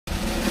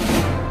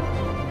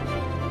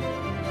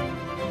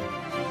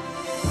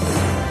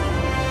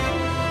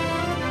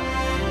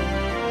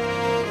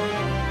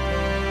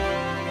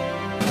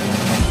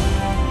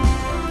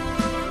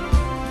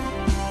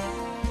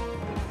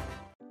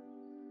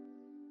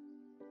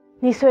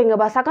Nisoy nga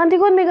ba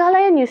sakantikon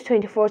Meghalaya News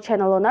 24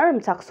 channel onar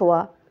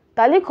msakswa.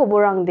 Tali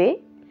khoborang de.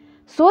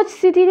 Swachh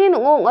city ni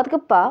nungong at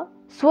kapa.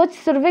 Swachh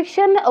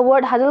Survekshan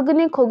Award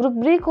hadalgani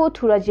khogrukbri ko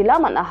thura jila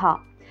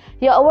manaha.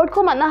 Ya award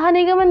ko manaha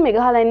nigaman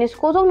Meghalaya News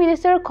Kotong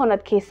Minister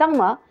Konat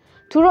Kesangma.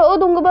 Thura o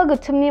dunggaba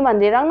gachimni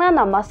mandirang na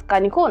namas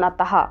kaniko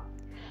nataha.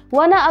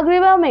 Wana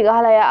agriba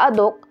Meghalaya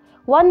adok.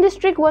 One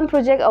District One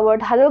Project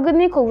Award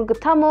hadalgani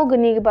khogrukthamo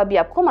gani gaba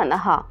biap ko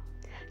manaha.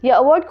 Ya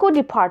award ko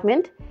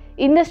department.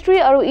 Industry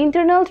aru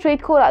internal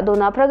trade ko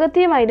radona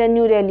pragati maida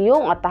New Delhi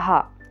yong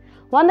ataha.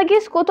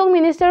 Wandagis Kotong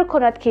Minister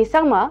Konat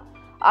Kesangma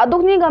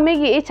adokni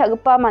gamegi e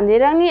chagpa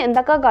mandirangni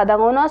endaka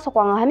gadangona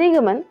sokwang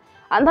hanigaman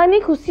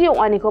andhani khusi yong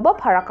aniko ba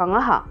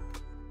parakanga ha.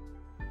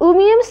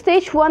 Umiam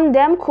Stage 1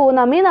 Dam ko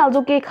namin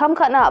aljuke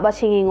khamkhana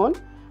abachingingon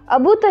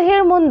Abu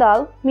Tahir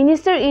Mondal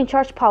Minister in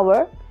Charge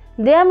Power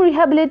Dam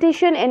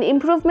Rehabilitation and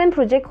Improvement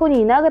Project ko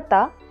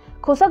ninagata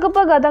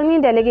khosagpa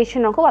gadangni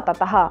delegation ko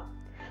atataha.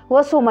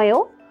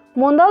 Wasumayo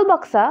Mondal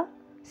Baksa,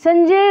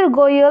 Sanjay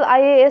Goyal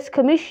IAS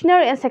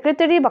Commissioner and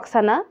Secretary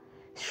Baksana,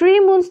 Sri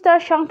Moonstar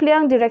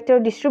Shangpliang Director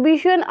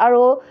Distribution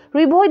aro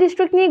Riboy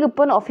District ni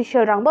gupon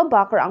official rangba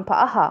bakar ang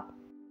paaha.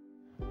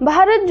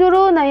 Bharat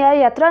Joro Naya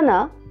Yatra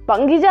na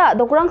Panggija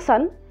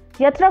Dokrangsan,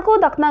 Yatra ko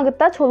dakna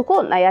gita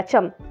cholko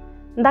nayacham.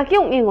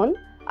 Dakyong ingon,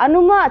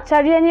 Anuma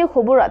Acharya ni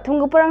khobor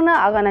atung guparang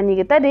na agana ni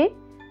gita de,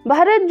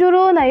 Bharat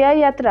Joro Naya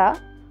Yatra,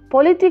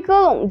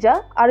 Political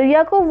ongja aro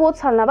yako vote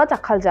salnaba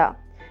chakhalja.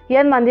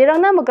 Yan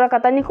mandirang na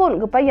magrakatani kon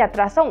gupay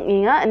yatra song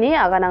inga ani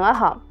agananga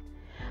ha.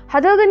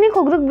 Hadalgani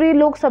khogrukbri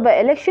Lok Sabha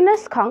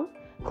electioners khang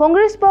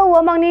Congress pa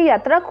wamang ni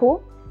yatra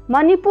ko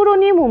Manipur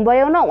ni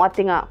Mumbai na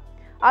watinga.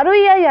 Aro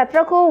ya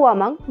yatra ko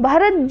wamang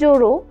Bharat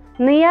Joro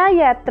Naya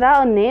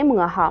Yatra ane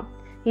mga ha.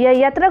 Ya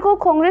yatra ko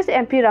Congress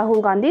MP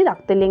Rahul Gandhi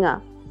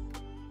daktelinga.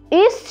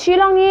 East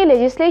Shillong ni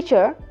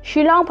Legislature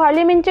Shillong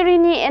Parliamentary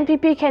ni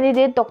NPP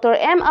candidate Dr.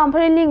 M.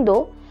 Empanelled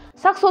do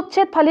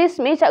Saksotchet Palis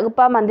me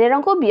chagpa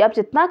manderang ko biap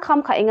jitna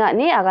kham khainga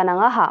ni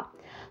agananga ha.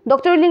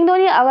 Dr. Lingdo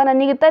ni agana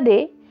ni gita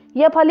de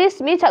ya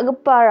Palis me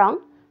chagpa rang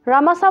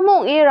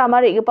Ramasamong e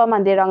ramari gpa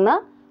manderang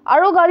na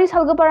aro gari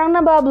salgpa rang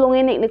na ba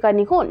blonge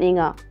niknikani ko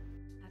ninga.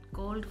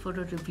 Called for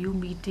a review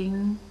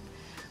meeting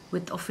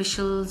with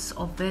officials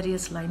of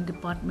various line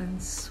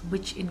departments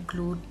which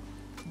include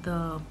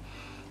the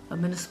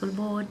municipal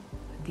board,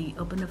 the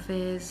urban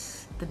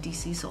affairs, the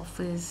DC's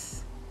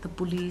office, the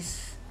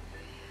police,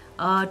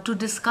 to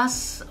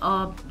discuss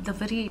the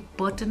very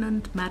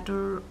pertinent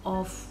matter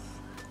of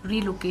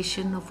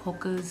relocation of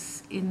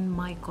hawkers in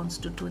my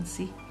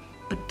constituency,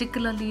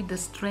 particularly the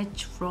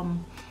stretch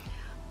from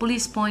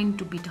Police Point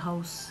to Beat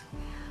House.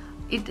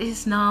 It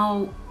is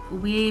now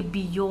way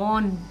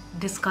beyond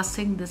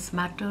discussing this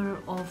matter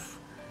of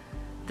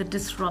the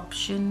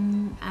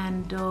disruption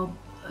and the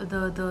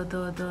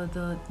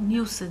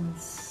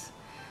nuisance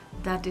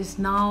that is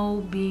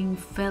now being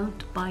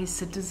felt by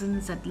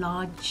citizens at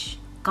large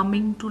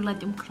coming to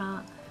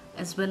Lajamkra,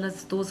 as well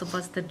as those of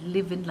us that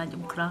live in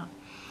Lajamkra.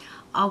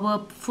 Our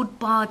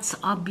footpaths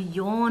are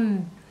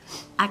beyond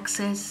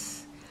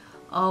access.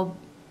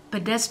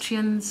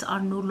 Pedestrians are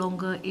no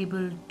longer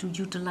able to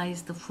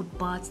utilize the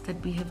footpaths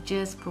that we have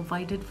just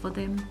provided for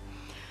them.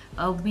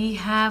 We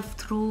have,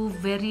 through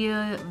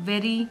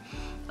very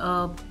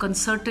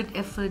concerted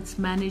efforts,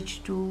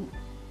 managed to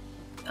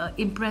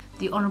impress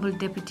the Honorable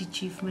Deputy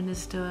Chief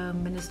Minister,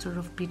 Minister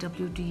of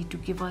PWD, to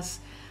give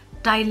us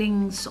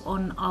tilings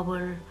on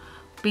our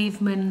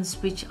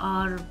pavements, which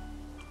are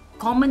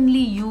commonly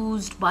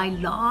used by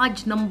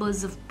large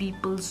numbers of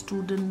people,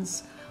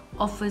 students,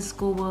 office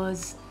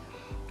goers,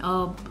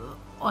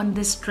 on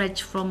this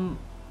stretch from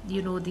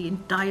the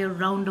entire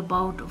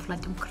roundabout of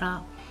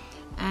Lajamkra.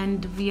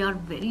 And we are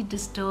very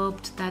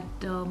disturbed that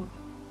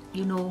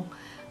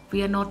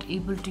we are not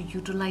able to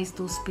utilize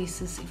those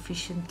spaces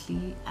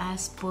efficiently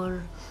as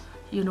per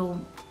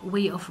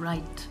way of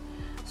right.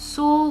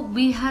 So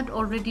we had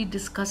already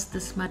discussed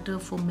this matter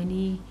for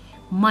many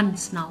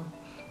months now,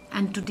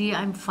 and today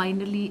I'm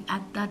finally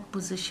at that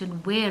position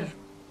where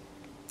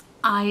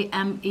I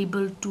am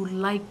able to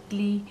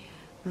likely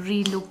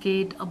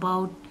relocate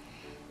about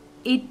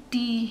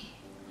 80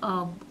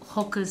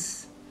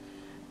 hawkers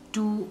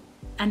to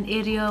an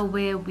area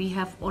where we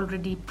have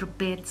already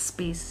prepared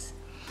space.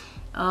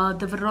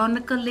 The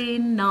Veronica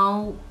Lane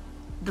now,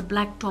 the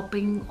black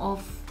topping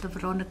of the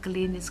Veronica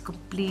Lane is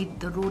complete.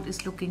 The road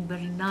is looking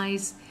very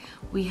nice.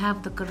 We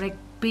have the correct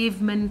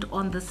pavement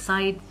on the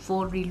side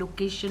for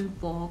relocation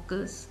for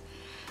hawkers.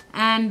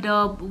 And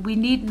we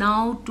need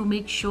now to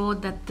make sure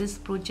that this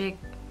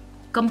project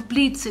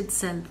completes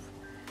itself.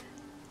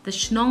 The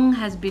Shnong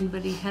has been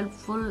very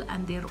helpful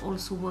and they are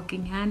also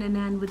working hand in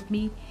hand with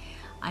me.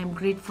 I am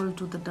grateful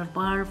to the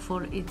Darbar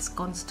for its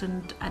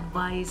constant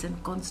advice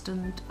and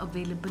constant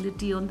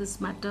availability on this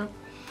matter.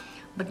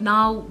 But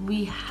now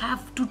we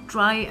have to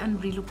try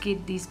and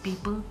relocate these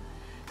people.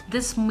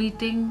 This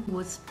meeting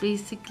was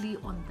basically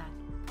on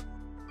that.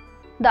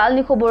 Dal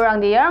ni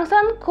khoborang de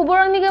yarangsan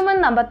khoborang ni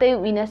gaman nambate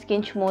winas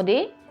kinch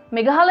mode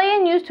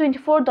Meghalaya News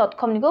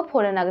 24.com ni go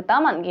phore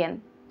nagta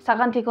mangen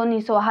sakan tikon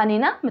ni so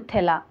hanina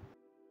mthela.